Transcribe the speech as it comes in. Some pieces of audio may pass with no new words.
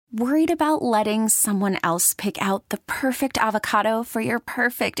Worried about letting someone else pick out the perfect avocado for your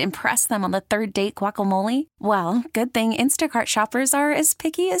perfect impress them on the third date guacamole? Well, good thing Instacart shoppers are as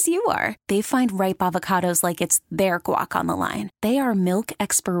picky as you are. They find ripe avocados like it's their guac on the line. They are milk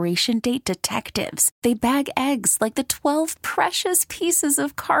expiration date detectives. They bag eggs like the 12 precious pieces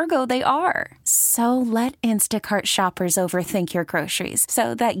of cargo they are. So let Instacart shoppers overthink your groceries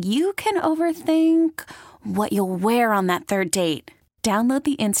so that you can overthink what you'll wear on that third date. Download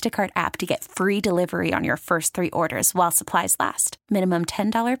the Instacart app to get free delivery on your first 3 orders while supplies last. Minimum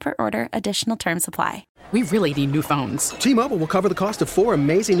 $10 per order. Additional terms apply. We really need new phones. T-Mobile will cover the cost of 4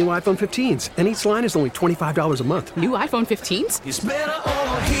 amazing new iPhone 15s, and each line is only $25 a month. New iPhone 15s? It's better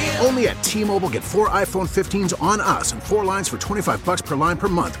over here. Only at T-Mobile, get 4 iPhone 15s on us and 4 lines for $25 per line per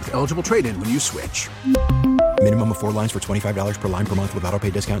month with eligible trade-in when you switch. Minimum of 4 lines for $25 per line per month with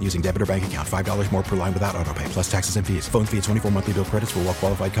autopay discount using debit or bank account. $5 more per line without autopay, plus taxes and fees. Phone fee at 24 monthly bill credits for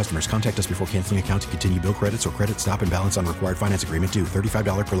well-qualified customers. Contact us before canceling account to continue bill credits or credit stop and balance on required finance agreement due.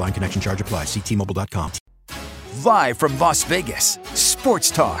 $35 per line connection charge applies. See T-Mobile.com. Live from Las Vegas, sports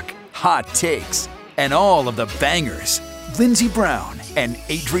talk, hot takes, and all of the bangers. Lindsey Brown and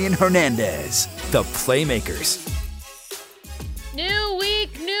Adrian Hernandez, the Playmakers. New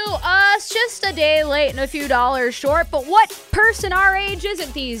week, new us, just a day late and a few dollars short, but what person our age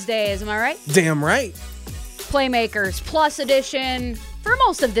isn't these days, am I right? Damn right. Playmakers Plus edition for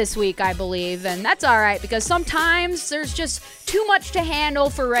most of this week, I believe, and that's all right because sometimes there's just too much to handle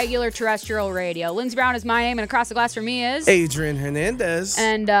for regular terrestrial radio. Lindsey Brown is my name, and across the glass from me is Adrian Hernandez.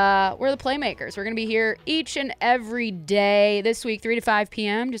 And we're the Playmakers. We're going to be here each and every day this week, 3 to 5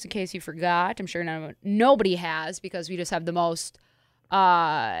 p.m., just in case you forgot. I'm sure nobody has because we just have the most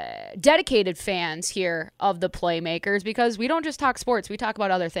dedicated fans here of the Playmakers because we don't just talk sports, we talk about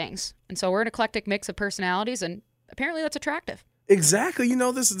other things. And so we're an eclectic mix of personalities, and apparently that's attractive. Exactly. You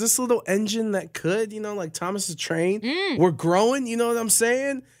know, this little engine that could, like Thomas's train. We're growing, you know what I'm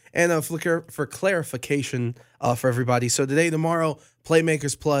saying? And for clarification for everybody, so today, tomorrow,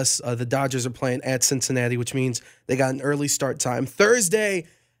 Playmakers Plus, the Dodgers are playing at Cincinnati, which means they got an early start time. Thursday,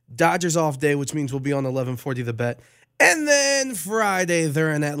 Dodgers off day, which means we'll be on 11:40 The Bet. And then Friday,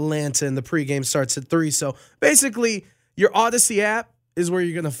 they're in Atlanta, and the pregame starts at 3. So basically, your Odyssey app is where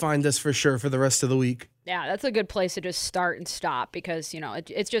you're going to find us for sure for the rest of the week. Yeah, that's a good place to just start and stop because,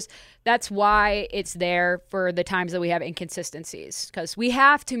 it's just that's why it's there for the times that we have inconsistencies because we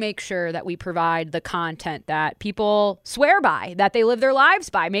have to make sure that we provide the content that people swear by, that they live their lives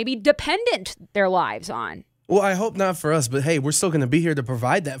by, maybe dependent their lives on. Well, I hope not for us, but hey, we're still going to be here to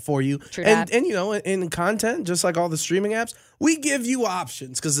provide that for you. True and that. And in content, just like all the streaming apps, we give you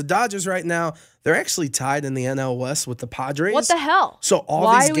options because the Dodgers right now, they're actually tied in the NL West with the Padres. What the hell? So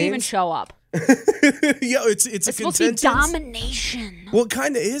why these do we even show up? Yo, it's a supposed to be domination. Well, it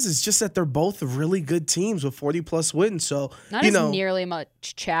kind of is. It's just that they're both really good teams with 40-plus wins. So, Not as nearly much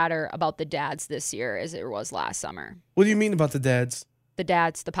chatter about the dads this year as there was last summer. What do you mean about the dads? The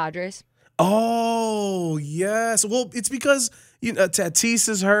dads, the Padres. Oh, yes. Well, it's because Tatis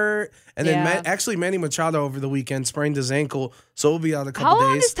is hurt, and then Manny Machado over the weekend sprained his ankle, so he'll be out a couple days. How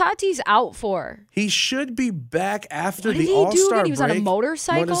long is Tatis out for? He should be back after the All-Star break. He was on a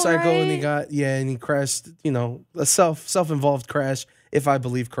motorcycle, right? And he crashed, a self-involved crash, if I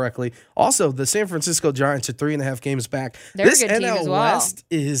believe correctly. Also, the San Francisco Giants are 3.5 games back. They're a good team as well. West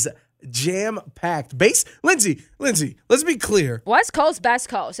is jam-packed. Lindsey, let's be clear. West Coast, best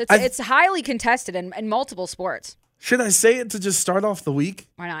coast. It's highly contested in multiple sports. Should I say it to just start off the week?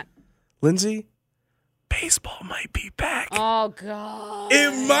 Why not? Lindsey, baseball might be back. Oh, God.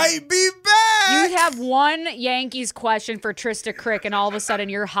 It might be back. You have one Yankees question for Trista Crick, and all of a sudden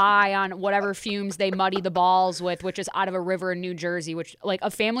you're high on whatever fumes they muddy the balls with, which is out of a river in New Jersey, which,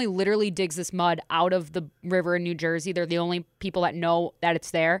 a family literally digs this mud out of the river in New Jersey. They're the only people that know that it's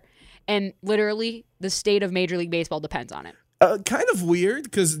there. And literally, the state of Major League Baseball depends on it. Kind of weird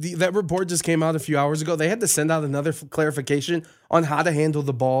because that report just came out a few hours ago. They had to send out another clarification on how to handle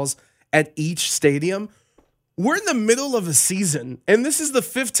the balls at each stadium. We're in the middle of a season, and this is the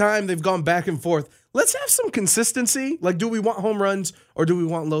 5th time they've gone back and forth. Let's have some consistency. Do we want home runs or do we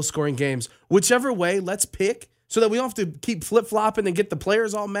want low-scoring games? Whichever way, let's pick so that we don't have to keep flip-flopping and get the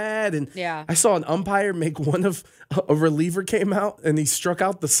players all mad. And I saw an umpire make a reliever came out, and he struck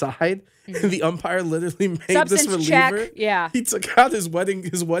out the side. And the umpire literally made Substance this reliever. check. Yeah. He took out his wedding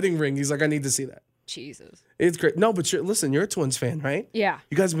ring. He's like, I need to see that. Jesus. It's great. No, but you're a Twins fan, right? Yeah.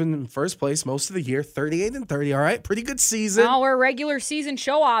 You guys have been in first place most of the year, 38-30. All right, pretty good season. Oh, we're regular season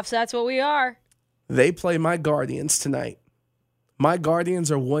show-offs. That's what we are. They play my Guardians tonight. My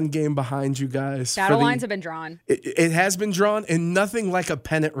Guardians are one game behind you guys. Battle lines have been drawn. It has been drawn, and nothing like a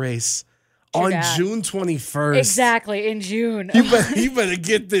pennant race on June 21st. Exactly, in June. You better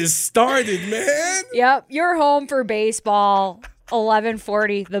get this started, man. Yep, you're home for baseball.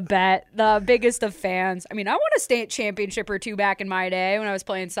 11:40, the bet, the biggest of fans. I mean, I won a state championship or two back in my day when I was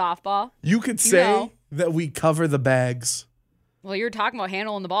playing softball. You could say that we cover the bags. Well, you're talking about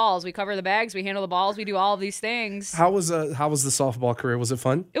handling the balls. We cover the bags. We handle the balls. We do all of these things. How was the softball career? Was it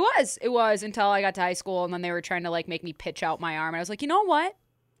fun? It was until I got to high school, and then they were trying to like make me pitch out my arm. And I was like, you know what?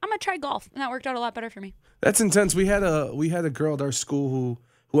 I'm gonna try golf, and that worked out a lot better for me. That's intense. We had a girl at our school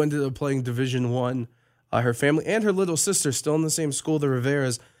who ended up playing Division I. Her family and her little sister still in the same school, the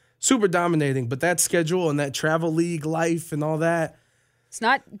Riveras. Super dominating, but that schedule and that travel league life and all that. It's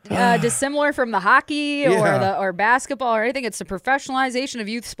not dissimilar from the hockey or basketball or anything. It's the professionalization of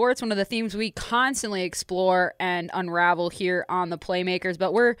youth sports, one of the themes we constantly explore and unravel here on the Playmakers.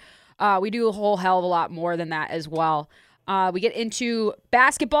 But we do a whole hell of a lot more than that as well. We get into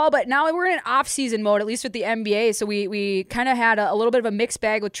basketball, but now we're in an off-season mode, at least with the NBA. So we kind of had a little bit of a mixed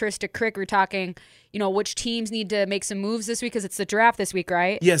bag with Trista Crick. We're talking, which teams need to make some moves this week because it's the draft this week,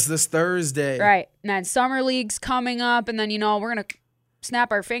 right? Yes, this Thursday. Right. And then Summer League's coming up, and then, we're going to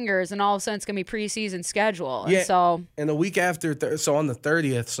snap our fingers, and all of a sudden it's going to be preseason schedule. And and a week after, so on the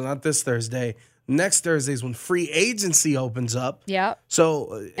 30th, so not this Thursday, next Thursday is when free agency opens up. Yeah.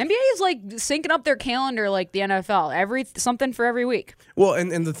 So NBA is like syncing up their calendar like the NFL. Something for every week. Well,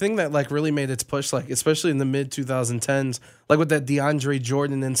 and the thing that like really made its push, like especially in the mid 2010s, like with that DeAndre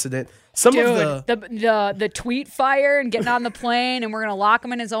Jordan incident, of the tweet fire and getting on the plane, and we're gonna lock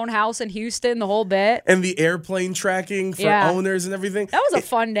him in his own house in Houston, the whole bit, and the airplane tracking for owners and everything. That was a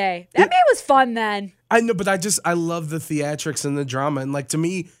fun day. That was fun then. I know, but I love the theatrics and the drama, and like to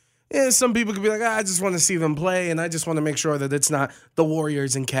me. Yeah, some people could be like, I just want to see them play, and I just want to make sure that it's not the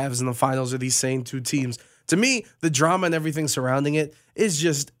Warriors and Cavs in the finals or these same two teams. To me, the drama and everything surrounding it is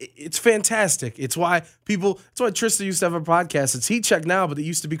it's fantastic. It's why Trista used to have a podcast. It's Heat Check now, but it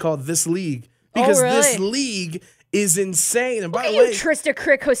used to be called This League. Because this league is insane. And by the way, you Trista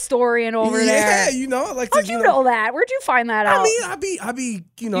Crick historian over there. Yeah, I like How'd you know that? Where'd you find that out? I mean,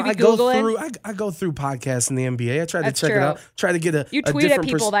 I go through podcasts in the NBA. I try to check it out. Try to get a You tweet at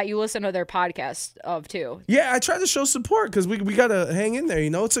people that you listen to their podcast of too. Yeah, I try to show support because we gotta hang in there.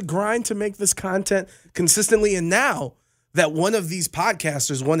 It's a grind to make this content consistently. And now that one of these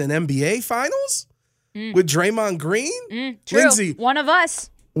podcasters won an NBA Finals with Draymond Green, True. Lindsay, one of us,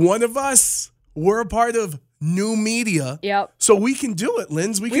 we're a part of new media. Yep. So we can do it,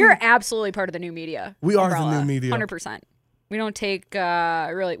 Linz. We are absolutely part of the new media. We are the new media. 100%. We don't take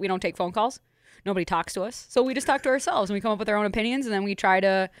we don't take phone calls. Nobody talks to us. So we just talk to ourselves, and we come up with our own opinions, and then we try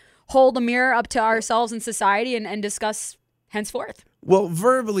to hold the mirror up to ourselves and society and discuss henceforth. Well,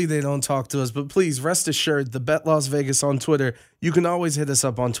 verbally they don't talk to us, but please rest assured, the Bet Las Vegas on Twitter, you can always hit us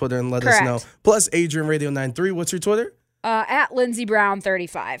up on Twitter and let us know. Plus Adrian Radio 93. What's your Twitter? At Lindsey Brown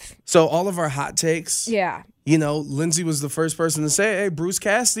 35. So all of our hot takes. Yeah. Lindsay was the first person to say, hey, Bruce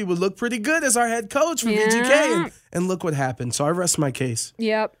Cassidy would look pretty good as our head coach for VGK. And look what happened. So I rest my case.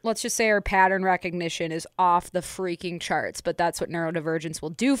 Yep. Let's just say our pattern recognition is off the freaking charts, but that's what neurodivergence will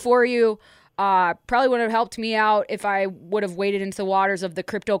do for you. Probably would have helped me out if I would have waded into the waters of the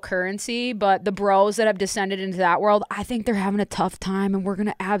cryptocurrency, but the bros that have descended into that world, I think they're having a tough time, and we're going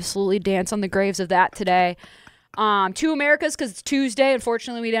to absolutely dance on the graves of that today. Two Americas because it's Tuesday.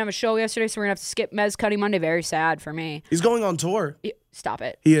 Unfortunately, we didn't have a show yesterday, so we're going to have to skip Mez Cuddy Monday. Very sad for me. He's going on tour. Stop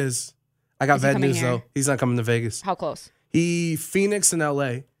it. He is. I got bad news, though. He's not coming to Vegas. How close? Phoenix and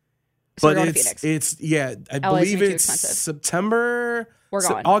L.A. So but we're going to Phoenix. I believe it's September. We're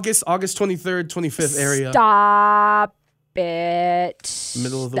going. August 23rd, 25th area. Stop it.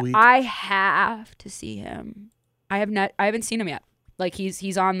 Middle of the week. I have to see him. I haven't seen him yet. Like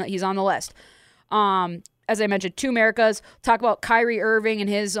he's on the list. As I mentioned, two Americas. Talk about Kyrie Irving and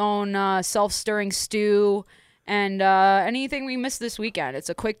his own self-stirring stew and anything we missed this weekend. It's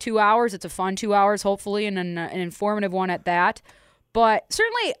a quick 2 hours. It's a fun 2 hours, hopefully, and an informative one at that. But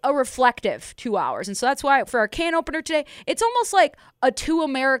certainly a reflective 2 hours. And so that's why for our can opener today, it's almost like a Two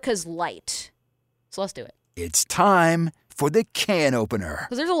Americas light. So let's do it. It's time for the can opener.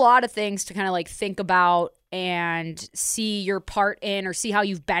 Because there's a lot of things to kind of like think about and see your part in or see how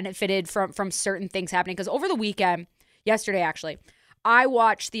you've benefited from certain things happening. Because over the weekend, yesterday actually, I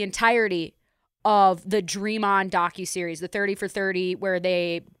watched the entirety of the Dream On docuseries, the 30 for 30, where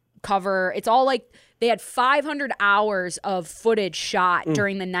they cover, it's all like, they had 500 hours of footage shot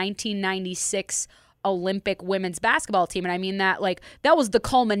during the 1996 Olympic women's basketball team. And I mean that that was the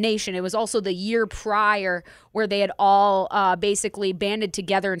culmination. It was also the year prior where they had all basically banded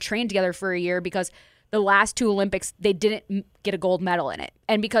together and trained together for a year, because the last 2 Olympics, they didn't get a gold medal in it.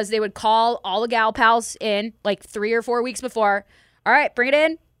 And because they would call all the gal pals in 3 or 4 weeks before, all right, bring it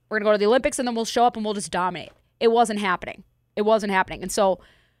in. We're going to go to the Olympics, and then we'll show up and we'll just dominate. It wasn't happening. It wasn't happening. And so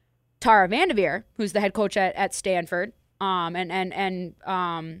Tara Vanderveer, who's the head coach at Stanford, and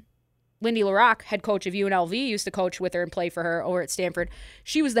Lindy LaRocque, head coach of UNLV, used to coach with her and play for her over at Stanford.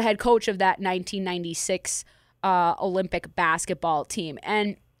 She was the head coach of that 1996 Olympic basketball team.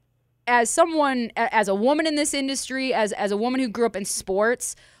 And as a woman in this industry, as a woman who grew up in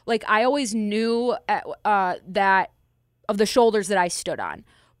sports, I always knew that of the shoulders that I stood on.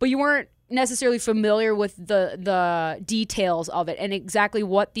 But you weren't necessarily familiar with the details of it and exactly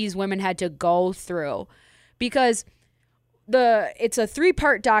what these women had to go through, because it's a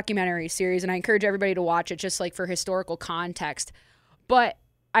 3-part documentary series, and I encourage everybody to watch it just for historical context. But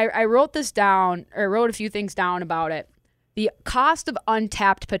I wrote this down, or I wrote a few things down about it. The cost of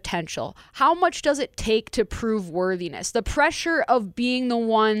untapped potential. How much does it take to prove worthiness? The pressure of being the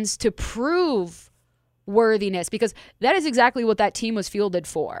ones to prove worthiness, because that is exactly what that team was fielded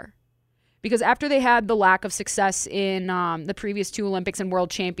for. Because after they had the lack of success in the previous 2 Olympics and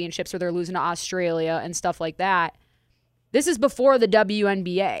World Championships, where they're losing to Australia and stuff like that, this is before the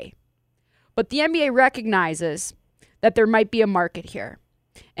WNBA. But the NBA recognizes that there might be a market here.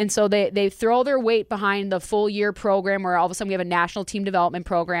 And so they throw their weight behind the full year program, where all of a sudden we have a national team development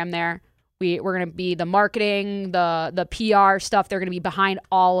program there. We're going to be the marketing, the PR stuff. They're going to be behind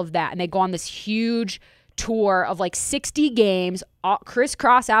all of that. And they go on this huge tour of 60 games,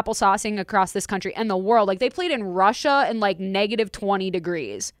 crisscross applesaucing across this country and the world. They played in Russia in negative 20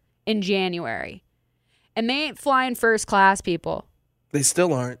 degrees in January. And they ain't flying first class, people. They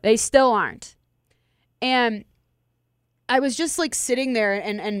still aren't. They still aren't. And I was just like sitting there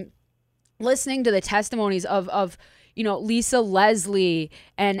and listening to the testimonies of Lisa Leslie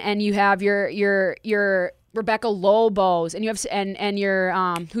and you have your Rebecca Lobos and you have and your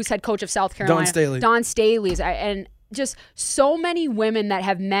who's head coach of South Carolina, Dawn Staley's, and just so many women that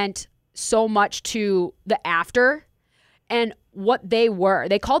have meant so much to the after and what they were.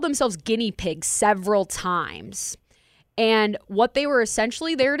 They called themselves guinea pigs several times. And what they were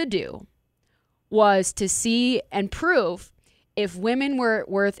essentially there to do was to see and prove if women were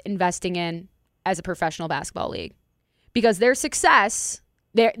worth investing in as a professional basketball league. Because their success,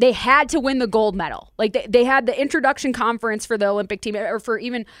 they had to win the gold medal. They had the introduction conference for the Olympic team, or for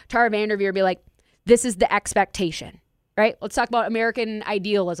even Tara Vanderveer, be like, this is the expectation, right? Let's talk about American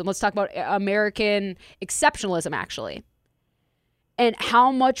idealism. Let's talk about American exceptionalism, actually. And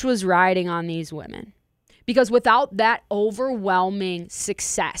how much was riding on these women. Because without that overwhelming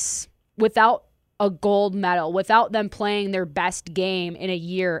success, without a gold medal, without them playing their best game in a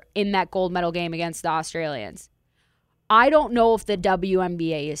year in that gold medal game against the Australians, I don't know if the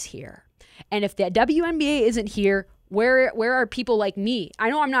WNBA is here. And if the WNBA isn't here, where are people like me? I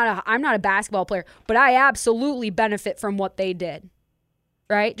know I'm not a basketball player, but I absolutely benefit from what they did.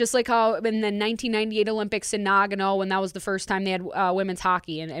 Right? Just like how in the 1998 Olympics in Nagano, when that was the first time they had women's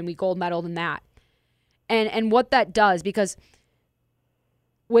hockey and we gold medaled in that. And what that does, because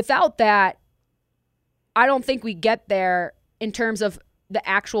without that, I don't think we get there in terms of the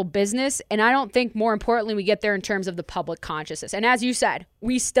actual business. And I don't think, more importantly, we get there in terms of the public consciousness. And as you said,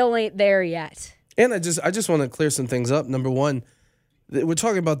 we still ain't there yet. And I just want to clear some things up. Number one, we're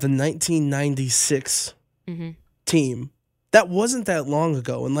talking about the 1996 team. That wasn't that long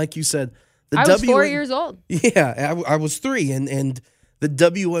ago. And like you said, I was 4 years old. Yeah, I was 3, and the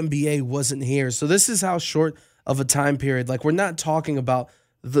WNBA wasn't here. So this is how short of a time period. We're not talking about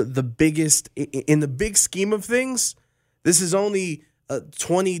the biggest, in the big scheme of things, this is only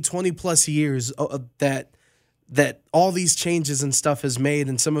 20 plus years that all these changes and stuff has made,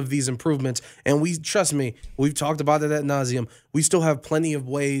 and some of these improvements. And trust me, we've talked about it ad nauseum. We still have plenty of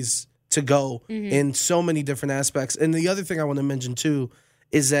ways to go in so many different aspects. And the other thing I want to mention too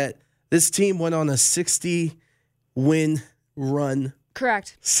is that this team went on a 60-win run.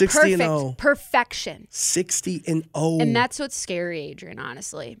 Correct. 60-0. Perfection. 60-0. And that's what's scary, Adrian,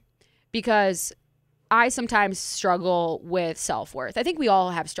 honestly, because I sometimes struggle with self-worth. I think we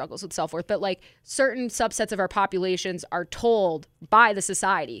all have struggles with self-worth, but certain subsets of our populations are told by the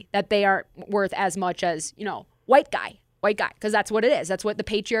society that they aren't worth as much as, white guy, because that's what it is. That's what the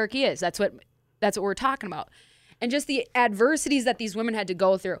patriarchy is. That's what we're talking about. And just the adversities that these women had to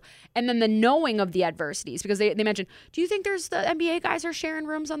go through. And then the knowing of the adversities, because they mentioned, do you think there's the NBA guys are sharing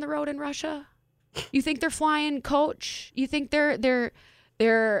rooms on the road in Russia? You think they're flying coach? You think they're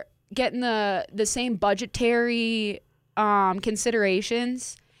getting the same budgetary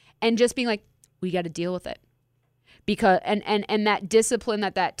considerations and just being like, we got to deal with it. Because and that discipline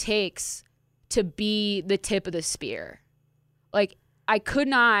that takes to be the tip of the spear. Like, I could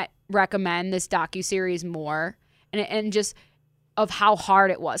not recommend this docuseries more, and just of how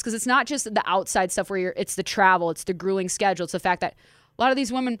hard it was, because it's not just the outside stuff where it's the travel, it's the grueling schedule, it's the fact that a lot of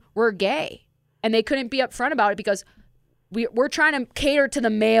these women were gay and they couldn't be upfront about it because we're trying to cater to the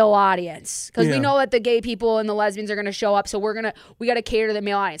male audience, because we know that the gay people and the lesbians are going to show up, so we got to cater to the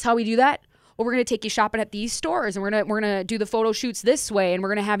male audience. How we do that? Well, we're going to take you shopping at these stores, and we're going to do the photo shoots this way, and we're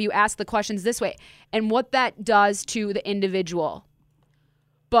going to have you ask the questions this way, and what that does to the individual.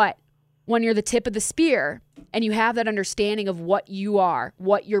 But when you're the tip of the spear and you have that understanding of what you are,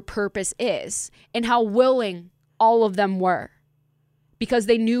 what your purpose is, and how willing all of them were, because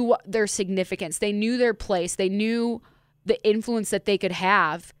they knew their significance, they knew their place, they knew the influence that they could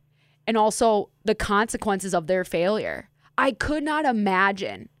have, and also the consequences of their failure. I could not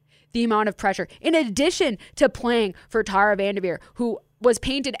imagine the amount of pressure, in addition to playing for Tara VanDerveer, who was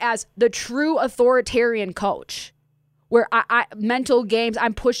painted as the true authoritarian coach, where I mental games,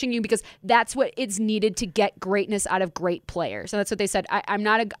 I'm pushing you because that's what is needed to get greatness out of great players. And that's what they said. I'm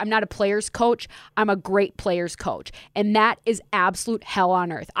not a player's coach. I'm a great player's coach. And that is absolute hell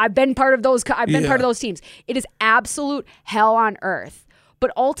on earth. I've been part of those teams. It is absolute hell on earth.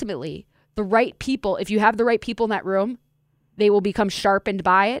 But ultimately, the right people, if you have the right people in that room, they will become sharpened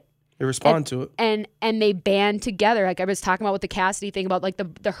by it. They respond to it. And they band together. Like I was talking about with the Cassidy thing, about like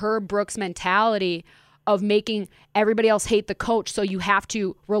the Herb Brooks mentality of making everybody else hate the coach, so you have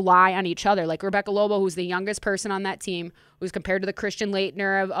to rely on each other. Like Rebecca Lobo, who's the youngest person on that team, who's compared to the Christian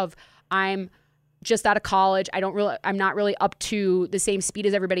Laettner of I'm just out of college, I'm not really up to the same speed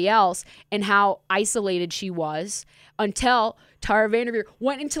as everybody else, and how isolated she was, until Tara VanDerveer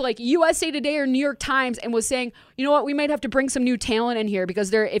went into like USA Today or New York Times and was saying, you know what, we might have to bring some new talent in here,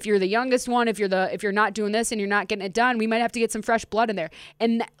 because if you're the youngest one, if you're not doing this and you're not getting it done, we might have to get some fresh blood in there.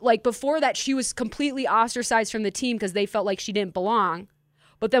 And like before that, she was completely ostracized from the team because they felt like she didn't belong.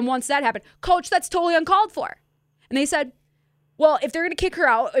 But then once that happened, coach, that's totally uncalled for. And they said, well, if they're going to kick her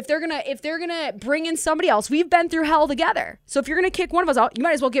out, if they're going to bring in somebody else, we've been through hell together. So if you're going to kick one of us out, you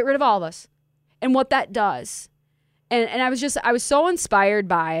might as well get rid of all of us. And what that does. And I was so inspired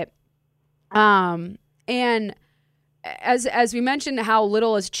by it. And as we mentioned, how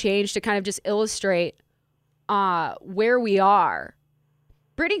little has changed, to kind of just illustrate where we are.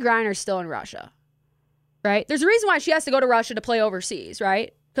 Brittney Griner's still in Russia, right? There's a reason why she has to go to Russia to play overseas,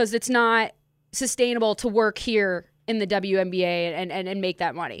 right? Because it's not sustainable to work here in the WNBA and make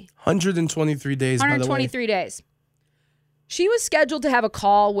that money. 123 days, 123 days. She was scheduled to have a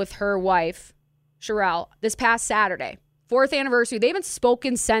call with her wife, Sherelle, this past Saturday. 4th anniversary. They haven't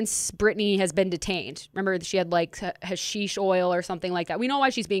spoken since Brittney has been detained. Remember, she had like hashish oil or something like that. We know why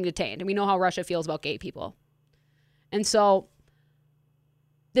she's being detained, and we know how Russia feels about gay people. And so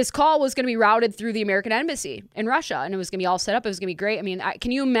this call was going to be routed through the American Embassy in Russia, and it was going to be all set up. It was going to be great. I mean,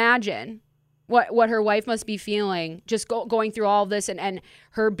 can you imagine what her wife must be feeling, just going through all of this, and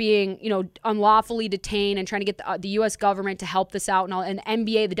her being, unlawfully detained and trying to get the U.S. government to help this out, and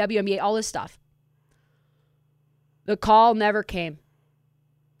NBA, the WNBA, all this stuff. The call never came.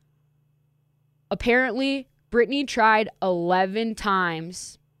 Apparently, Brittney tried 11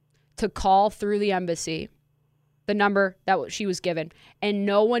 times to call through the embassy, the number that she was given, and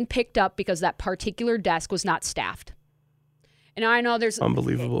no one picked up because that particular desk was not staffed. And I know there's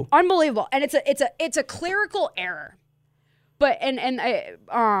unbelievable, and it's a clerical error. But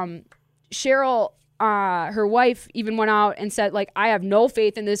Cheryl, her wife, even went out and said, like, I have no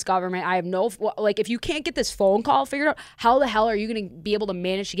faith in this government. I have if you can't get this phone call figured out, how the hell are you going to be able to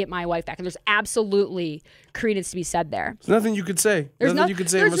manage to get my wife back? And there's absolutely credence to be said there. There's nothing you could say. There's nothing you could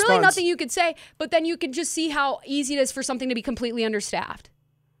say in There's response. really nothing you could say. But then you can just see how easy it is for something to be completely understaffed,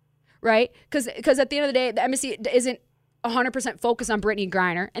 right? Because at the end of the day, the embassy isn't 100% focused on Brittney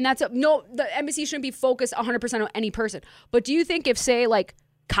Griner, and the embassy shouldn't be focused 100% on any person. But do you think if, say, like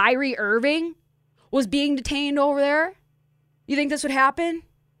Kyrie Irving was being detained over there, you think this would happen?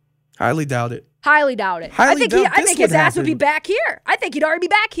 Highly doubt it. I think his ass would be back here. I think he'd already be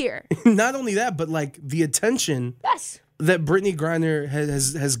back here. Not only that, but like the attention that Brittney Griner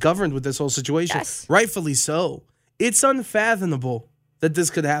has governed with this whole situation, rightfully so. It's unfathomable that this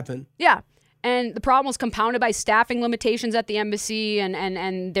could happen. Yeah. And the problem was compounded by staffing limitations at the embassy, and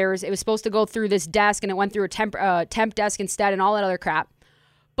it was supposed to go through this desk, and it went through a temp desk instead, and all that other crap.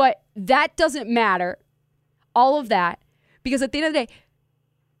 But that doesn't matter, all of that, because at the end of the day,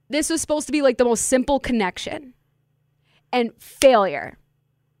 this was supposed to be like the most simple connection, and failure.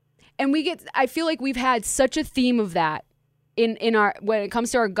 And I feel like we've had such a theme of that in our, when it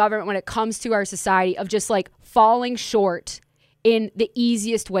comes to our government, when it comes to our society, of just like falling short in the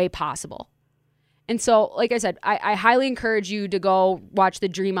easiest way possible. And so, like I said, I highly encourage you to go watch the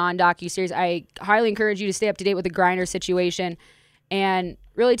Dream On docuseries. I highly encourage you to stay up to date with the Grindr situation and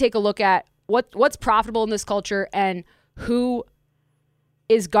really take a look at what's profitable in this culture and who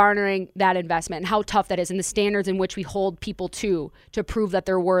is garnering that investment and how tough that is and the standards in which we hold people to prove that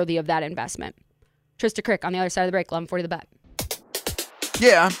they're worthy of that investment. Trista Crick on the other side of the break, 1140 The Bet.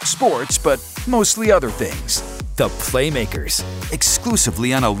 Yeah, sports, but mostly other things. The Playmakers,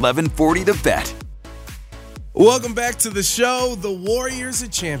 exclusively on 1140 The Bet. Welcome back to the show. The Warriors are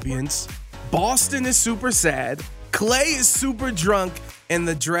champions. Boston is super sad. Clay is super drunk. And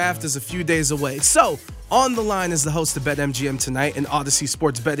the draft is a few days away. So, on the line is the host of BetMGM tonight and Odyssey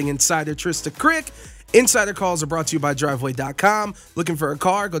Sports Betting Insider, Trista Crick. Insider calls are brought to you by Driveway.com. Looking for a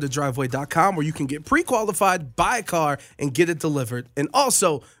car? Go to Driveway.com where you can get pre-qualified, buy a car, and get it delivered. And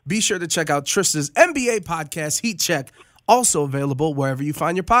also, be sure to check out Trista's NBA podcast, Heat Check, also available wherever you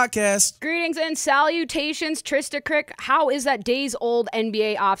find your podcast. Greetings and salutations, Trista Crick. How is that days-old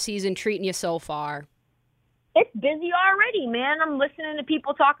NBA offseason treating you so far? It's busy already, man. I'm listening to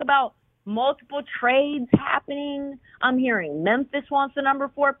people talk about multiple trades happening. I'm hearing Memphis wants the number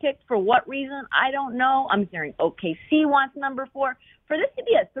 4 pick. For what reason? I don't know. I'm hearing OKC wants number 4. For this to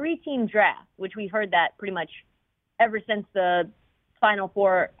be a 3-team draft, which we've heard that pretty much ever since the Final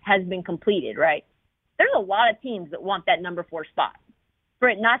Four has been completed, right? There's a lot of teams that want that number 4 spot. For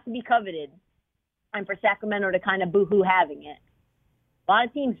it not to be coveted and for Sacramento to kind of boo-hoo having it. A lot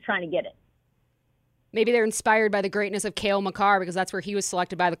of teams trying to get it. Maybe they're inspired by the greatness of Cale Makar because that's where he was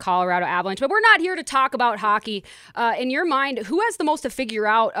selected by the Colorado Avalanche. But we're not here to talk about hockey. In your mind, who has the most to figure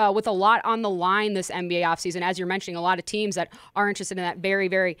out with a lot on the line this NBA offseason? As you're mentioning, a lot of teams that are interested in that very,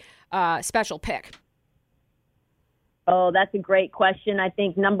 very special pick. Oh, that's a great question. I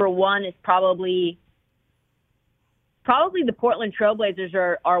think number 1 is probably the Portland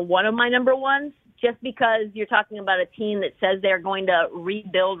Trailblazers are one of my number ones. Just because you're talking about a team that says they're going to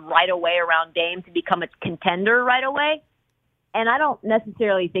rebuild right away around Dame to become a contender right away. And I don't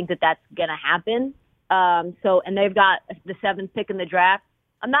necessarily think that that's going to happen. And they've got the 7th pick in the draft.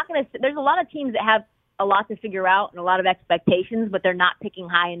 There's a lot of teams that have a lot to figure out and a lot of expectations, but they're not picking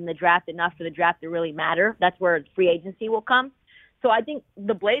high in the draft enough for the draft to really matter. That's where free agency will come. So I think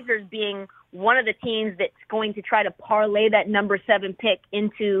the Blazers being one of the teams that's going to try to parlay that number 7 pick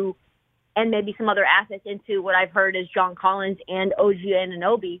into, and maybe some other assets into what I've heard is John Collins and OG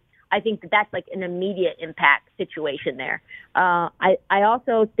Anunoby, I think that's like an immediate impact situation there. I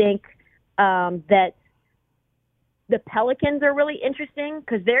also think that the Pelicans are really interesting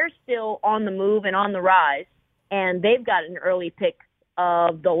because they're still on the move and on the rise, and they've got an early pick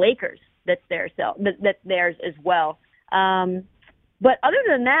of the Lakers that's theirs as well. But other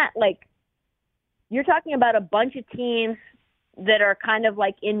than that, like, you're talking about a bunch of teams that are kind of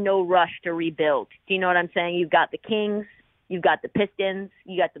like in no rush to rebuild. Do you know what I'm saying? You've got the Kings, you've got the Pistons,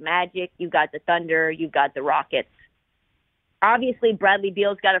 you got the Magic, you've got the Thunder, you've got the Rockets. Obviously, Bradley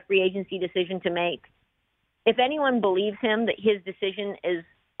Beal's got a free agency decision to make. If anyone believes him that his decision is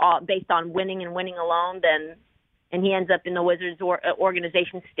based on winning and winning alone, and he ends up in the Wizards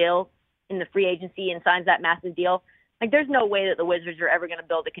organization still in the free agency and signs that massive deal, like, there's no way that the Wizards are ever going to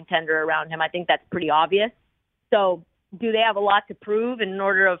build a contender around him. I think that's pretty obvious. So do they have a lot to prove in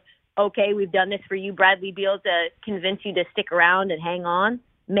order of, okay, we've done this for you, Bradley Beal, to convince you to stick around and hang on?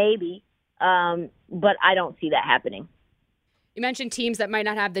 Maybe. But I don't see that happening. You mentioned teams that might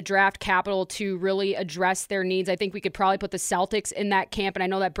not have the draft capital to really address their needs. I think we could probably put the Celtics in that camp, and I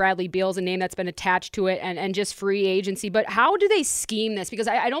know that Bradley Beal is a name that's been attached to it and just free agency. But how do they scheme this? Because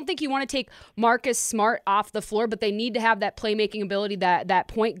I don't think you want to take Marcus Smart off the floor, but they need to have that playmaking ability, that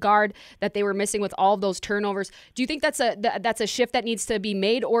point guard that they were missing with all of those turnovers. Do you think that's a shift that needs to be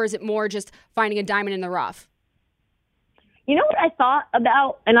made, or is it more just finding a diamond in the rough? You know what I thought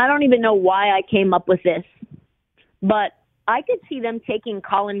about, and I don't even know why I came up with this, but I could see them taking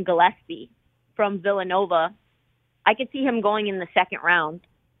Colin Gillespie from Villanova. I could see him going in the 2nd round.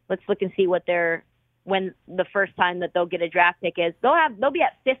 Let's look and see when the first time that they'll get a draft pick is. They'll be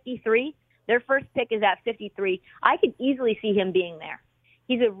at 53. Their first pick is at 53. I could easily see him being there.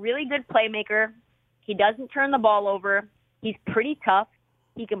 He's a really good playmaker. He doesn't turn the ball over. He's pretty tough.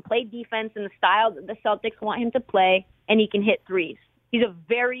 He can play defense in the style that the Celtics want him to play, and he can hit threes. He's a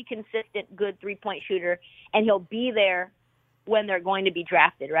very consistent, good 3-point shooter, and he'll be there when they're going to be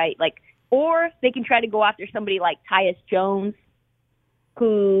drafted, right? Or they can try to go after somebody like Tyus Jones,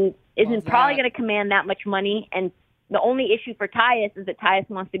 who isn't probably going to command that much money and The only issue for Tyus is that Tyus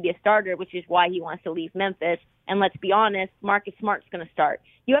wants to be a starter, which is why he wants to leave Memphis. And let's be honest, Marcus Smart's going to start.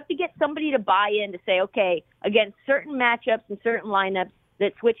 You have to get somebody to buy in to say, okay, against certain matchups and certain lineups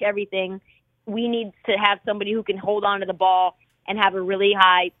that switch everything, we need to have somebody who can hold on to the ball and have a really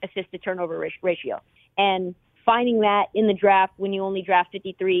high assist-to-turnover ratio. And finding that in the draft when you only draft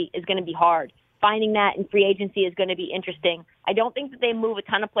 53 is going to be hard. Finding that in free agency is going to be interesting. I don't think that they move a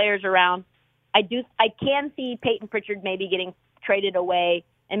ton of players around. I can see Peyton Pritchard maybe getting traded away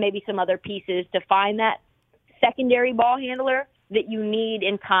and maybe some other pieces to find that secondary ball handler that you need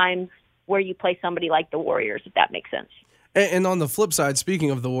in times where you play somebody like the Warriors, if that makes sense. And on the flip side,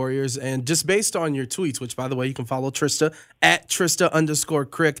 speaking of the Warriors, and just based on your tweets, which, by the way, you can follow Trista at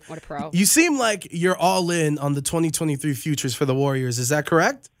Trista_Crick. What a pro. You seem like you're all in on the 2023 futures for the Warriors. Is that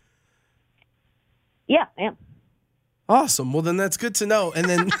correct? Yeah, I am. Awesome. Well, then that's good to know. And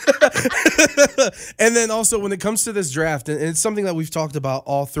then and then also when it comes to this draft, and it's something that we've talked about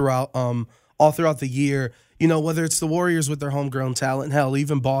all throughout the year, you know, whether it's the Warriors with their homegrown talent, hell,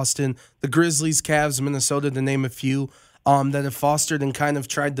 even Boston, the Grizzlies, Cavs, Minnesota, to name a few, that have fostered and kind of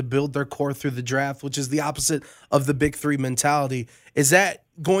tried to build their core through the draft, which is the opposite of the big three mentality. Is that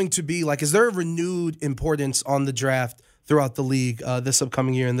going to be like, is there a renewed importance on the draft throughout the league this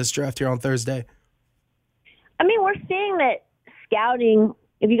upcoming year in this draft here on Thursday? I mean, we're seeing that scouting,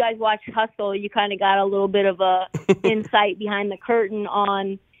 if you guys watch Hustle, you kind of got a little bit of a insight behind the curtain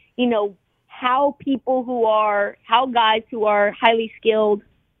on, you know, how guys who are highly skilled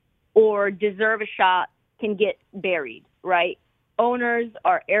or deserve a shot can get buried, right? Owners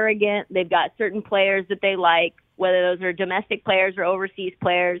are arrogant. They've got certain players that they like, whether those are domestic players or overseas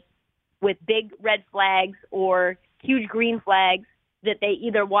players, with big red flags or huge green flags that they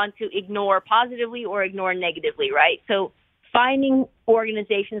either want to ignore positively or ignore negatively, right? So finding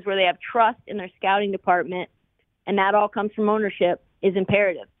organizations where they have trust in their scouting department, and that all comes from ownership, is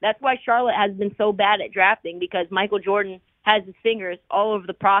imperative. That's why Charlotte has been so bad at drafting, because Michael Jordan has his fingers all over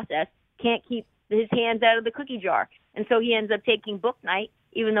the process, can't keep his hands out of the cookie jar. And so he ends up taking Bouknight,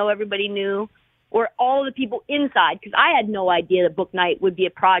 even though everybody knew, or all the people inside, because I had no idea that Bouknight would be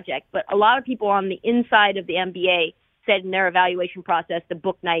a project, but a lot of people on the inside of the NBA said in their evaluation process that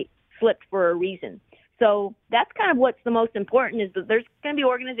Bouknight slipped for a reason. So that's kind of what's the most important, is that there's going to be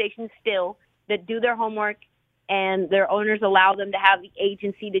organizations still that do their homework and their owners allow them to have the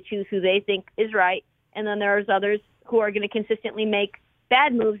agency to choose who they think is right. And then there's others who are going to consistently make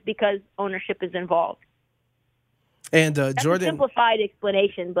bad moves because ownership is involved. And that's Jordan, a simplified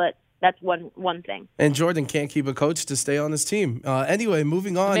explanation, but that's one thing. And Jordan can't keep a coach to stay on his team. Anyway,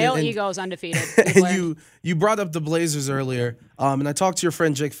 moving on. Male ego is undefeated. And you brought up the Blazers earlier, and I talked to your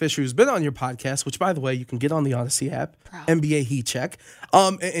friend Jake Fisher, who's been on your podcast, which, by the way, you can get on the Odyssey app, NBA Heat Check.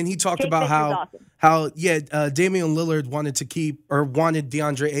 And he talked about how Damian Lillard wanted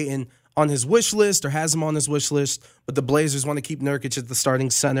DeAndre Ayton on his wish list, or has him on his wish list, but the Blazers want to keep Nurkic at the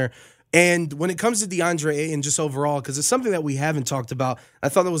starting center. And when it comes to DeAndre Ayton, just overall, because it's something that we haven't talked about, I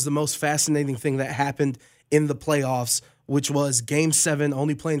thought it was the most fascinating thing that happened in the playoffs, which was Game 7,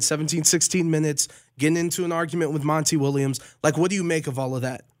 only playing 17, 16 minutes, getting into an argument with Monty Williams. Like, what do you make of all of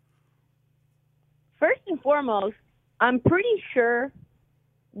that? First and foremost, I'm pretty sure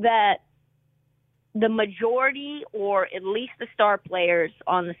that the majority, or at least the star players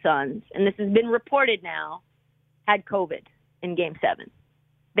on the Suns, and this has been reported now, had COVID in Game 7.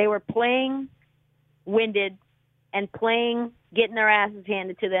 They were playing winded and getting their asses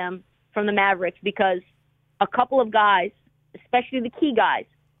handed to them from the Mavericks because a couple of guys, especially the key guys,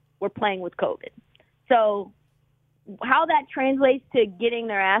 were playing with COVID. So how that translates to getting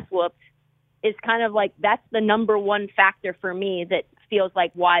their ass whooped is kind of like, that's the number one factor for me that feels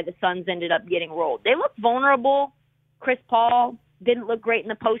like why the Suns ended up getting rolled. They looked vulnerable. Chris Paul didn't look great in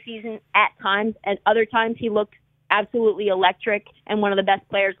the postseason at times. At other times, he looked absolutely electric and one of the best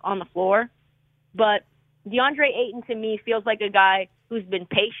players on the floor. But DeAndre Ayton, to me, feels like a guy who's been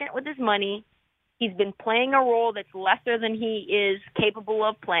patient with his money. He's been playing a role that's lesser than he is capable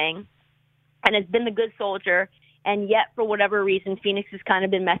of playing and has been the good soldier. And yet, for whatever reason, Phoenix has kind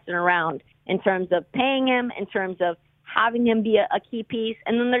of been messing around in terms of paying him, in terms of having him be a key piece.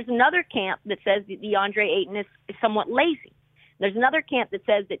 And then there's another camp that says that DeAndre Ayton is somewhat lazy. There's another camp that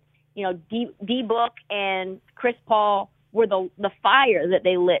says that, you know, D-Book and Chris Paul were the fire that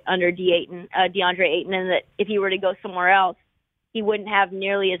they lit under DeAndre Ayton, and that if he were to go somewhere else, he wouldn't have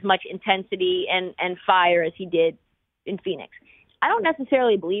nearly as much intensity and fire as he did in Phoenix. I don't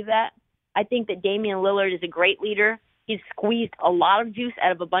necessarily believe that. I think that Damian Lillard is a great leader. He's squeezed a lot of juice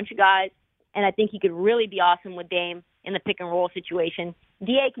out of a bunch of guys, and I think he could really be awesome with Dame in the pick-and-roll situation.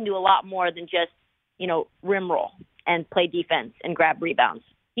 D.A. can do a lot more than just, you know, rim roll. and play defense and grab rebounds.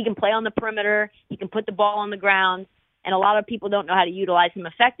 He can play on the perimeter. He can put the ball on the ground. And a lot of people don't know how to utilize him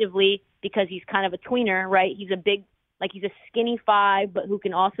effectively because he's kind of a tweener, right? He's a big, he's a skinny 5, but who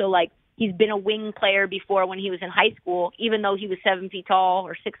can also, he's been a wing player before when he was in high school. Even though he was 7 feet tall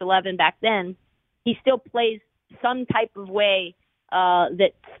or 6'11" back then, he still plays some type of way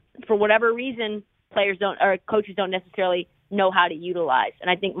that, for whatever reason, coaches don't necessarily know how to utilize. And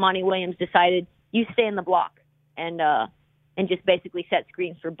I think Monty Williams decided, you stay in the block and just basically set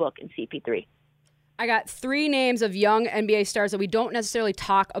screens for Book and CP3. I got 3 names of young NBA stars that we don't necessarily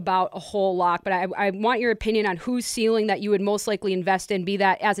talk about a whole lot, but I want your opinion on whose ceiling that you would most likely invest in, be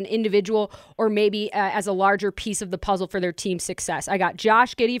that as an individual or maybe as a larger piece of the puzzle for their team's success. I got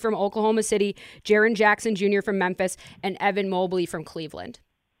Josh Giddey from Oklahoma City, Jaren Jackson Jr. from Memphis, and Evan Mobley from Cleveland.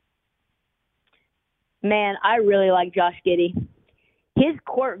 Man, I really like Josh Giddey. His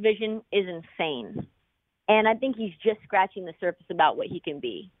court vision is insane, and I think he's just scratching the surface about what he can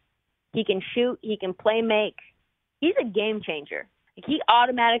be. He can shoot. He can play make. He's a game changer. He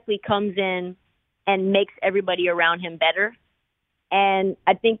automatically comes in and makes everybody around him better. And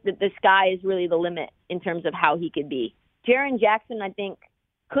I think that the sky is really the limit in terms of how he could be. Jaren Jackson, I think,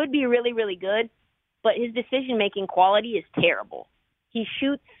 could be really, really good, but his decision-making quality is terrible. He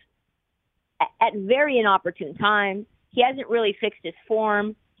shoots at very inopportune times. He hasn't really fixed his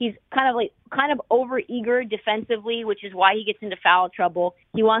form. He's kind of over-eager defensively, which is why he gets into foul trouble.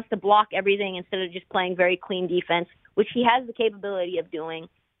 He wants to block everything instead of just playing very clean defense, which he has the capability of doing.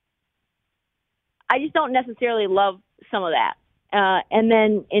 I just don't necessarily love some of that. And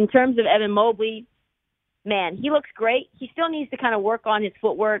then in terms of Evan Mobley, man, he looks great. He still needs to kind of work on his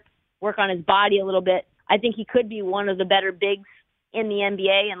footwork, work on his body a little bit. I think he could be one of the better bigs in the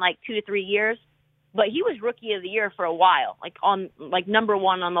NBA in 2 to 3 years. But he was Rookie of the Year for a while, number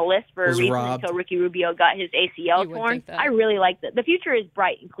 1 on the list for a reason until Ricky Rubio got his ACL torn. I really like that. The future is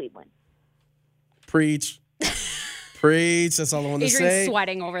bright in Cleveland. Preach. Preach. That's all I want to say. Adrian's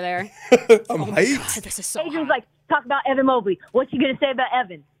sweating over there. I'm hyped. God, this is so Adrian's hot. talk about Evan Mobley. What you going to say about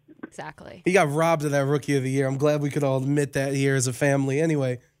Evan? Exactly. He got robbed of that Rookie of the Year. I'm glad we could all admit that here as a family.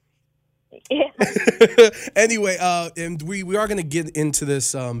 Anyway. Yeah. Anyway, and we are going to get into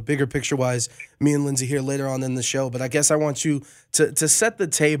this bigger picture-wise, me and Lindsay here later on in the show, but I guess I want you to set the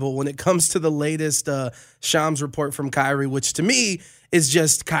table when it comes to the latest Shams report from Kyrie, which to me is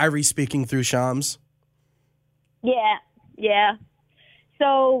just Kyrie speaking through Shams. Yeah.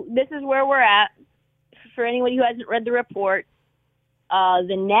 So this is where we're at. For anybody who hasn't read the report,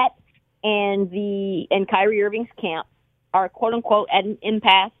 the Nets and Kyrie Irving's camp are quote-unquote at an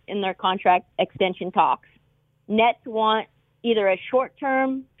impasse in their contract extension talks. Nets want either a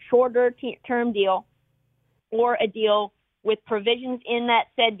shorter-term deal or a deal with provisions in that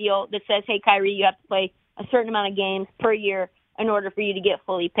said deal that says, hey, Kyrie, you have to play a certain amount of games per year in order for you to get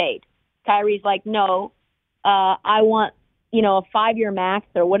fully paid. Kyrie's like, no, I want, a 5-year max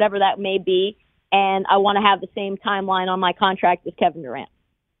or whatever that may be, and I want to have the same timeline on my contract as Kevin Durant.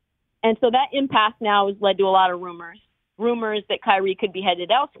 And so that impasse now has led to a lot of rumors. Rumors that Kyrie could be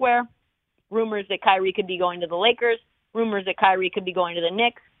headed elsewhere, rumors that Kyrie could be going to the Lakers, rumors that Kyrie could be going to the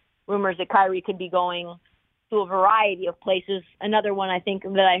Knicks, rumors that Kyrie could be going to a variety of places. Another one I think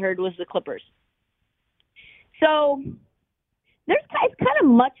that I heard was the Clippers. So it's kind of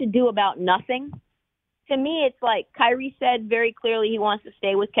much ado about nothing. To me, it's like Kyrie said very clearly he wants to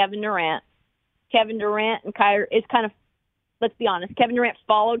stay with Kevin Durant. Kevin Durant and Kyrie is kind of, let's be honest, Kevin Durant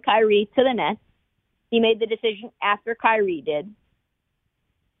followed Kyrie to the Nets. He made the decision after Kyrie did.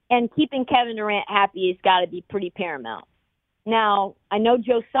 And keeping Kevin Durant happy has got to be pretty paramount. Now, I know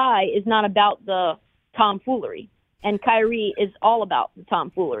Joe Tsai is not about the tomfoolery, and Kyrie is all about the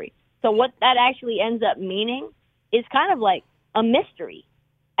tomfoolery. So what that actually ends up meaning is kind of like a mystery.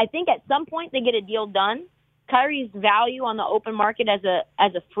 I think at some point they get a deal done. Kyrie's value on the open market as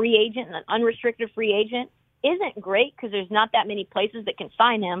a free agent, an unrestricted free agent, isn't great because there's not that many places that can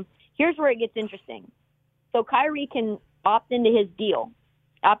sign him. Here's where it gets interesting. So Kyrie can opt into his deal,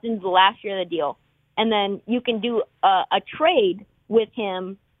 opt into the last year of the deal, and then you can do a trade with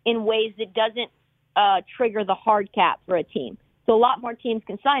him in ways that doesn't trigger the hard cap for a team. So a lot more teams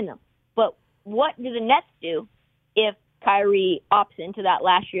can sign them. But what do the Nets do if Kyrie opts into that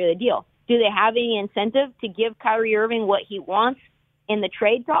last year of the deal? Do they have any incentive to give Kyrie Irving what he wants in the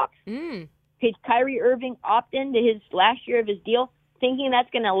trade talks? Could Kyrie Irving opt into his last year of his deal thinking that's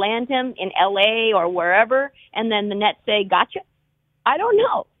going to land him in L.A. or wherever, and then the Nets say, gotcha? I don't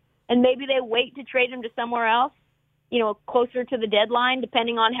know. And maybe they wait to trade him to somewhere else, closer to the deadline,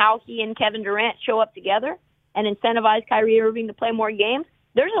 depending on how he and Kevin Durant show up together, and incentivize Kyrie Irving to play more games.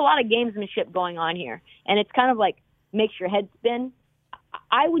 There's a lot of gamesmanship going on here. And it's kind of like makes your head spin.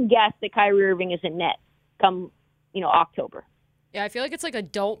 I would guess that Kyrie Irving is in net come, October. Yeah, I feel like it's like a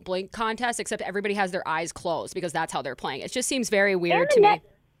don't blink contest, except everybody has their eyes closed because that's how they're playing. It just seems very weird to me.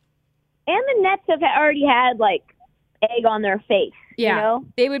 And the Nets have already had, egg on their face. Yeah,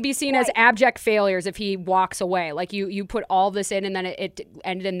 they would be seen as abject failures if he walks away. Like, you put all this in and then it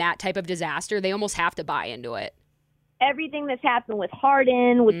ended in that type of disaster. They almost have to buy into it. Everything that's happened with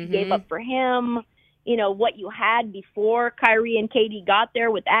Harden, what you gave up for him, what you had before Kyrie and KD got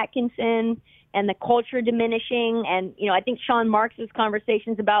there with Atkinson, and the culture diminishing. And, I think Sean Marks'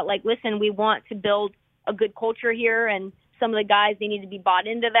 conversations about, listen, we want to build a good culture here, and some of the guys, they need to be bought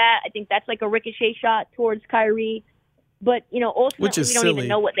into that. I think that's like a ricochet shot towards Kyrie. But, ultimately, we don't even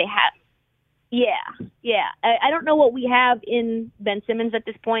know what they have. Yeah. I don't know what we have in Ben Simmons at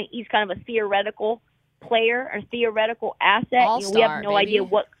this point. He's kind of a theoretical player, a theoretical asset. All-star, we have no idea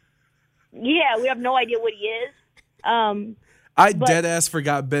what. Yeah, we have no idea what he is. I dead ass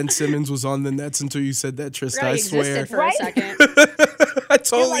forgot Ben Simmons was on the Nets until you said that, Trista. I swear. For a second. I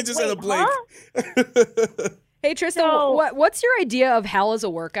totally just had a blank. Huh? Hey, Trista, what's your idea of hell as a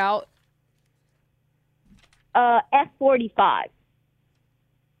workout? F45.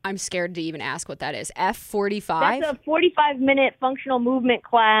 I'm scared to even ask what that is. F45? That's a 45-minute functional movement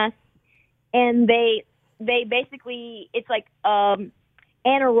class, and they basically, it's like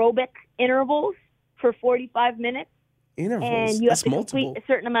anaerobic intervals for 45 minutes. Intervals? And you have to complete a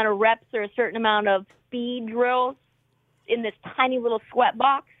certain amount of reps or a certain amount of speed drills in this tiny little sweat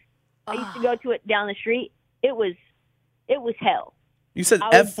box. I used to go to it down the street. It was hell. You said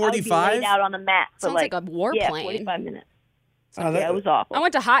F45? I would be laid out on the mat for Sounds like a warplane. 45 minutes. It was awful. I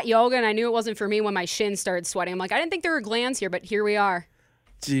went to hot yoga, and I knew it wasn't for me when my shin started sweating. I'm like, I didn't think there were glands here, but here we are.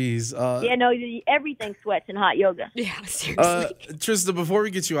 Jeez. Everything sweats in hot yoga. Yeah, seriously. Trista, before we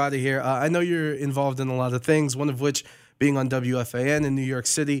get you out of here, I know you're involved in a lot of things, one of which being on WFAN in New York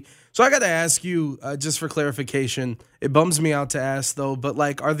City. So I got to ask you, just for clarification, it bums me out to ask, though, but,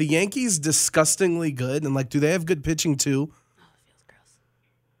 are the Yankees disgustingly good? And, do they have good pitching, too?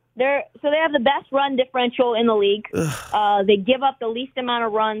 They have the best run differential in the league. They give up the least amount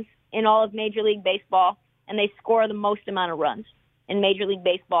of runs in all of Major League Baseball, and they score the most amount of runs in Major League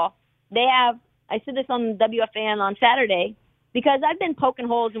Baseball. They have, I said this on WFAN on Saturday, because I've been poking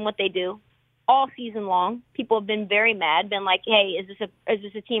holes in what they do all season long. People have been very mad, been like, hey, is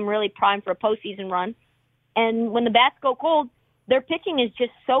this a team really primed for a postseason run? And when the bats go cold, their pitching is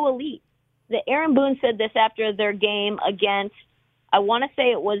just so elite. Aaron Boone said this after their game against, I want to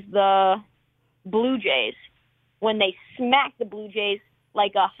say it was the Blue Jays, when they smacked the Blue Jays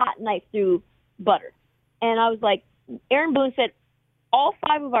like a hot knife through butter. And I was like, Aaron Boone said, all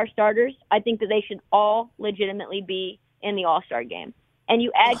 5 of our starters, I think that they should all legitimately be in the All-Star game. And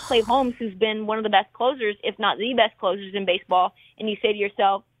you add Clay Holmes, who's been one of the best closers, if not the best closers in baseball, and you say to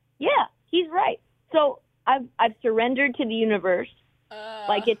yourself, yeah, he's right. So I've surrendered to the universe.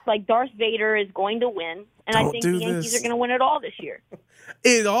 It's like Darth Vader is going to win, and I think the Yankees are going to win it all this year.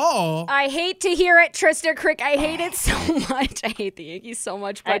 It all? I hate to hear it, Trista Crick. I hate it so much. I hate the Yankees so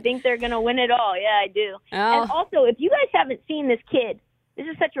much. But I think they're going to win it all. Yeah, I do. Oh. And also, if you guys haven't seen this kid, this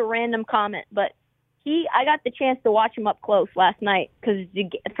is such a random comment, but I got the chance to watch him up close last night because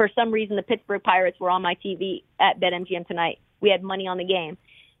for some reason the Pittsburgh Pirates were on my TV at BetMGM tonight. We had money on the game.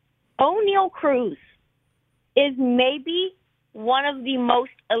 O'Neal Cruz is maybe one of the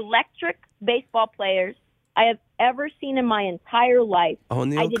most electric baseball players I have ever seen in my entire life.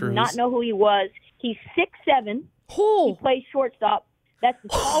 O'Neal Cruz. I did not know who he was. He's 6'7". He plays shortstop. That's the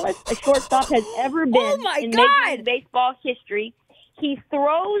tallest a shortstop has ever been in Major League Baseball history. He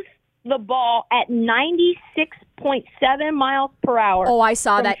throws the ball at 96.7 miles per hour. Oh, I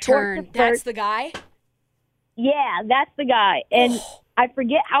saw that turn. That's the guy? Yeah, that's the guy. And I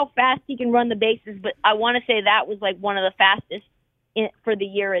forget how fast he can run the bases, but I want to say that was one of the fastest for the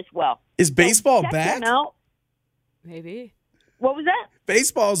year as well. Is baseball back? Maybe. What was that?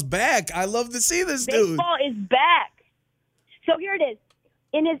 Baseball's back. I love to see this dude. Baseball is back. So here it is.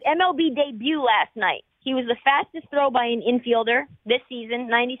 In his MLB debut last night, he was the fastest throw by an infielder this season,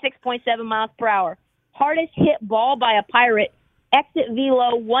 96.7 miles per hour. Hardest hit ball by a Pirate, exit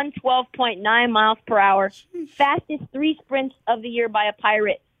velo, 112.9 miles per hour. Fastest 3 sprints of the year by a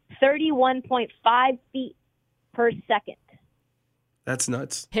Pirate, 31.5 feet per second. That's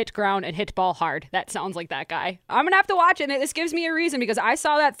nuts. Hit ground and hit ball hard. That sounds like that guy. I'm going to have to watch it. And this gives me a reason because I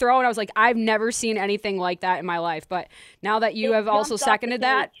saw that throw and I was like, I've never seen anything like that in my life. But now that you have also seconded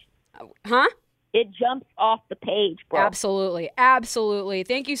that. Huh? It jumps off the page, bro. Absolutely. Absolutely.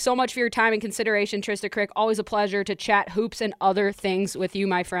 Thank you so much for your time and consideration, Trista Crick. Always a pleasure to chat hoops and other things with you,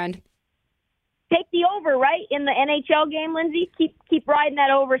 my friend. take the over, right? In the NHL game, Lindsay? Keep riding that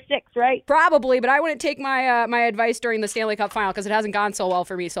over 6, right? Probably, but I wouldn't take my my advice during the Stanley Cup final because it hasn't gone so well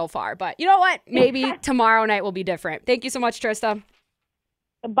for me so far. But you know what? Maybe tomorrow night will be different. Thank you so much, Trista.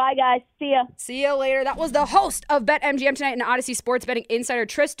 Bye, guys. See ya. See you later. That was the host of BetMGM Tonight and Odyssey Sports Betting Insider,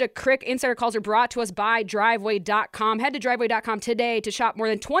 Trista Crick. Insider calls are brought to us by Driveway.com. Head to Driveway.com today to shop more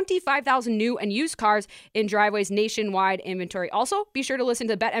than 25,000 new and used cars in Driveway's nationwide inventory. Also, be sure to listen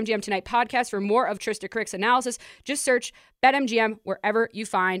to the BetMGM Tonight podcast for more of Trista Crick's analysis. Just search BetMGM wherever you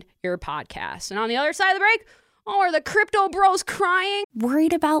find your podcasts. And on the other side of the break, are the crypto bros crying?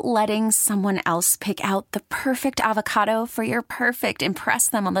 Worried about letting someone else pick out the perfect avocado for your perfect impress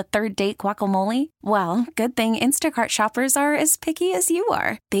them on the third date guacamole? Well, good thing Instacart shoppers are as picky as you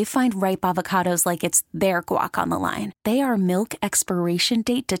are. They find ripe avocados like it's their guac on the line. They are milk expiration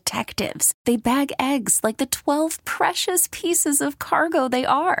date detectives. They bag eggs like the 12 precious pieces of cargo they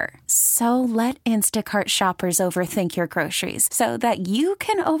are. So let Instacart shoppers overthink your groceries so that you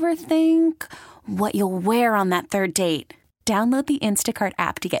can overthink what you'll wear on that third date. Download the Instacart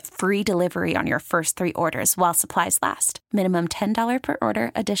app to get free delivery on your first 3 orders while supplies last. Minimum $10 per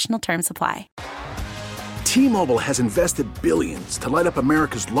order. Additional terms apply. T-Mobile has invested billions to light up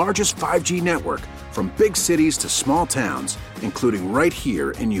America's largest 5G network, from big cities to small towns, including right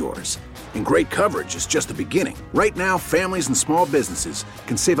here in yours. And great coverage is just the beginning. Right now, families and small businesses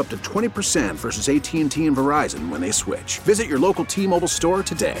can save up to 20% versus AT&T and Verizon when they switch. Visit your local T-Mobile store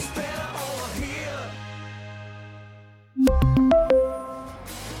today.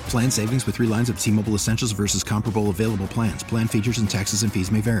 Plan savings with 3 lines of T-Mobile Essentials versus comparable available plans. Plan features and taxes and fees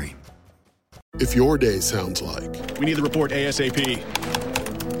may vary. If your day sounds like, we need the report ASAP,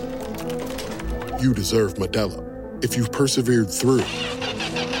 you deserve Modelo. If you've persevered through,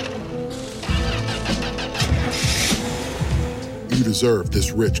 you deserve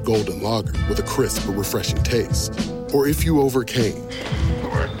this rich golden lager with a crisp but refreshing taste. Or if you overcame. 2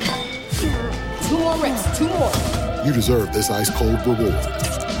 more reps, 2 more. You deserve this ice-cold reward.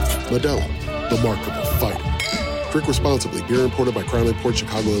 Modelo, the Remarkable Fighter. Drink responsibly. Beer imported by Crown Imports,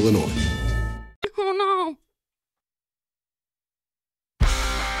 Chicago, Illinois. Oh, no.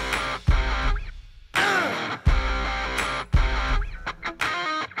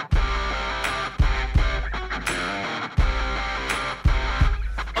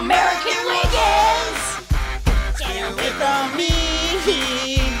 American Wiggins! Get away from me!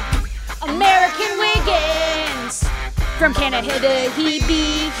 American Wiggins! From Canada, he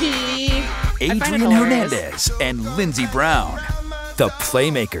be he. Adrian Hernandez and Lindsey Brown, the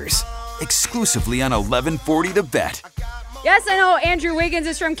Playmakers, exclusively on 1140 The Bet. Yes, I know Andrew Wiggins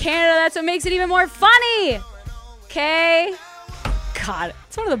is from Canada. That's what makes it even more funny. Okay? God,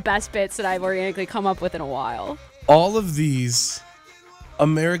 it's one of the best bits that I've organically come up with in a while. All of these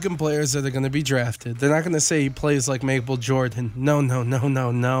American players that are going to be drafted, they're not going to say he plays like Michael Jordan.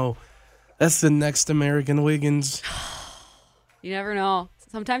 No. That's the next American Wiggins. You never know.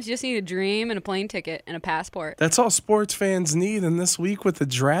 Sometimes you just need a dream and a plane ticket and a passport. That's all sports fans need. And this week with the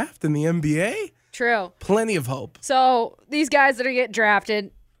draft and the NBA, true. Plenty of hope. So these guys that are getting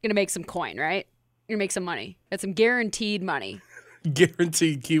drafted, going to make some coin, right? You're going to make some money. That's some guaranteed money.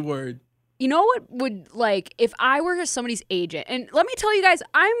 Guaranteed, keyword. You know what would, like, if I were somebody's agent, and let me tell you guys,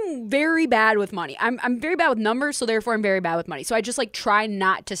 I'm very bad with money. I'm very bad with numbers, so therefore I'm very bad with money. So I just, like, try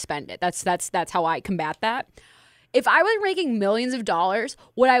not to spend it. That's how I combat that. If I was making millions of dollars,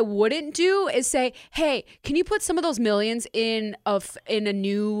 what I wouldn't do is say, hey, can you put some of those millions in a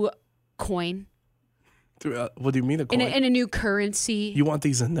new coin? What do you mean a coin? In a new currency. You want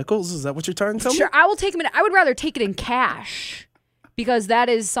these in nickels? Is that what you're trying to tell me? Sure, I will take them. I would rather take it in cash because that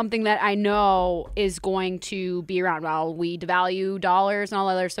is something that I know is going to be around. Well, we devalue dollars and all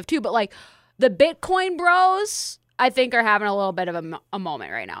that other stuff too. But like the Bitcoin bros, I think are having a little bit of a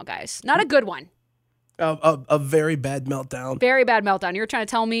moment right now, guys. Not a good one. A very bad meltdown. Very bad meltdown. You're trying to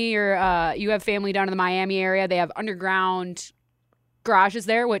tell me you have family down in the Miami area. They have underground garages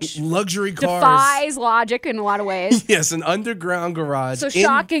there, which luxury cars defies logic in a lot of ways. Yes, an underground garage. So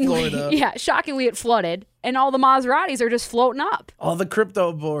in Florida. shockingly, it flooded, and all the Maseratis are just floating up. All the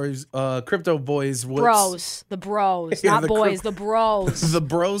crypto boys, whips. Bros, the bros, not boys, the bros. The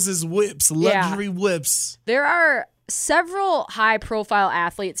bros is whips, luxury whips. There are several high-profile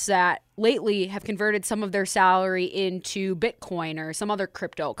athletes that lately have converted some of their salary into Bitcoin or some other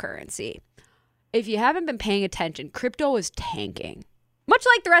cryptocurrency. If you haven't been paying attention, crypto is tanking, much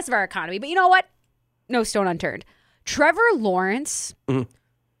like the rest of our economy. But you know what? No stone unturned. Trevor Lawrence,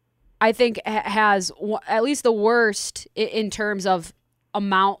 I think, has at least the worst in terms of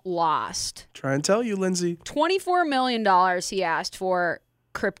amount lost. Try and tell you, Lindsay. $24 million he asked for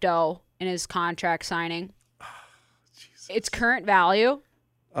crypto in his contract signing. Its current value,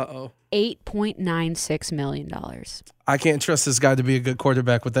 $8.96 million. I can't trust this guy to be a good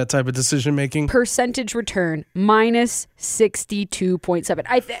quarterback with that type of decision making. Percentage return, minus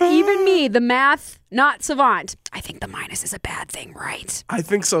 62.7. Even me, the math, not savant, I think the minus is a bad thing, right? I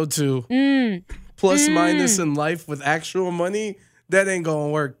think so too. Plus minus in life with actual money, that ain't going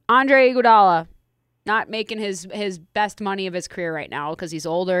to work. Andre Iguodala, not making his best money of his career right now because he's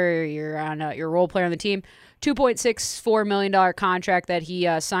older. You're a role player on the team. $2.64 million contract that he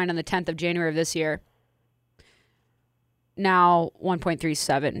signed on the 10th of January of this year. Now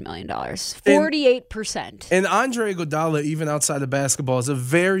 $1.37 million. 48%. And Andre Iguodala, even outside of basketball, is a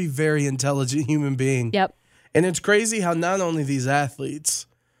very, very intelligent human being. Yep. And it's crazy how not only these athletes,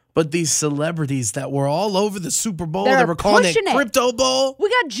 but these celebrities that were all over the Super Bowl, they were calling it Crypto Bowl. We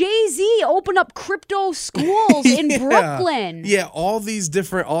got Jay-Z open up crypto schools in Brooklyn. Yeah, all these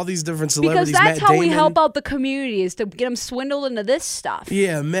different celebrities. Because that's Matt how we Damon. help out the community, is to get them swindled into this stuff.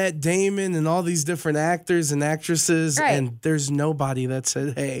 Yeah, Matt Damon and all these different actors and actresses, Right. and there's nobody that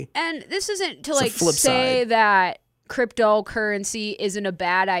said, hey. And this isn't to It's a flip say side. that cryptocurrency isn't a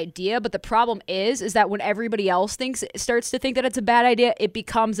bad idea, but the problem is that when everybody else starts to think that it's a bad idea, it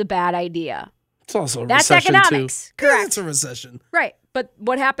becomes a bad idea. It's also a That's recession, economics. too. Correct. Yeah, it's a recession. Right. But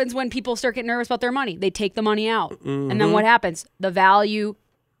what happens when people start getting nervous about their money? They take the money out. And then what happens? The value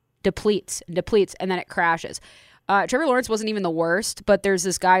depletes, and then it crashes. Trevor Lawrence wasn't even the worst, but there's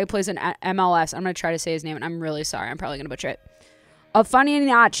this guy who plays in MLS. I'm going to try to say his name, and I'm really sorry. I'm probably going to butcher it.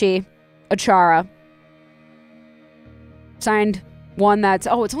 Afaniachi Achara signed one that's,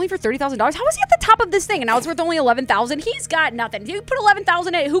 it's only for $30,000. How is he at the top of this thing? And now it's worth only $11,000. He's got nothing. You put $11,000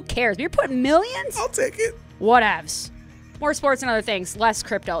 in it, who cares? But you're putting millions? I'll take it. Whatevs. More sports and other things. Less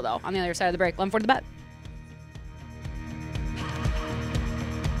crypto, though, on the other side of the break. 11 for the bet.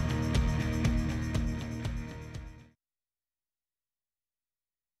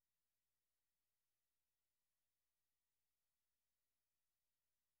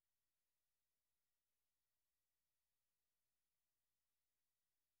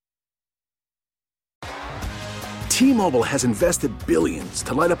 T-Mobile has invested billions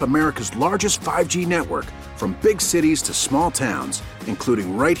to light up America's largest 5G network, from big cities to small towns,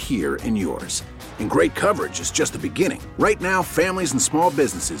 including right here in yours. And great coverage is just the beginning. Right now, families and small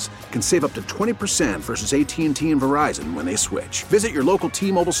businesses can save up to 20% versus AT&T and Verizon when they switch. Visit your local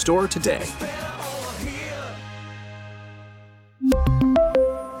T-Mobile store today.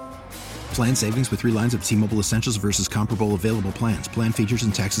 Plan savings with 3 lines of T-Mobile Essentials versus comparable available plans. Plan features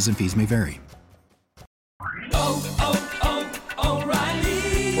and taxes and fees may vary.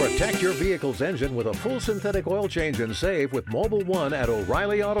 Protect your vehicle's engine with a full synthetic oil change and save with Mobil 1 at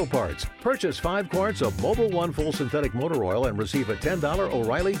O'Reilly Auto Parts. Purchase 5 quarts of Mobil 1 full synthetic motor oil and receive a $10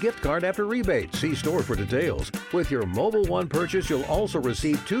 O'Reilly gift card after rebate. See store for details. With your Mobil 1 purchase, you'll also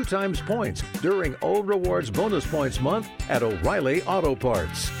receive 2 times points during O Rewards Bonus Points Month at O'Reilly Auto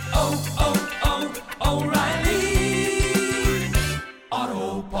Parts. O'Reilly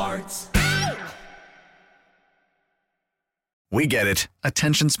Auto Parts. We get it.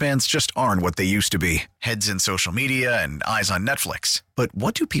 Attention spans just aren't what they used to be. Heads in social media and eyes on Netflix. But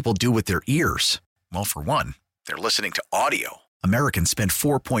what do people do with their ears? Well, for one, they're listening to audio. Americans spend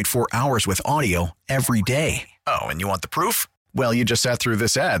 4.4 hours with audio every day. Oh, and you want the proof? Well, you just sat through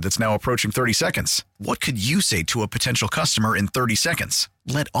this ad that's now approaching 30 seconds. What could you say to a potential customer in 30 seconds?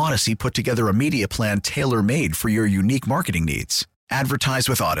 Let Odyssey put together a media plan tailor-made for your unique marketing needs. Advertise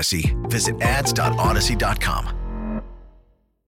with Odyssey. Visit ads.odyssey.com.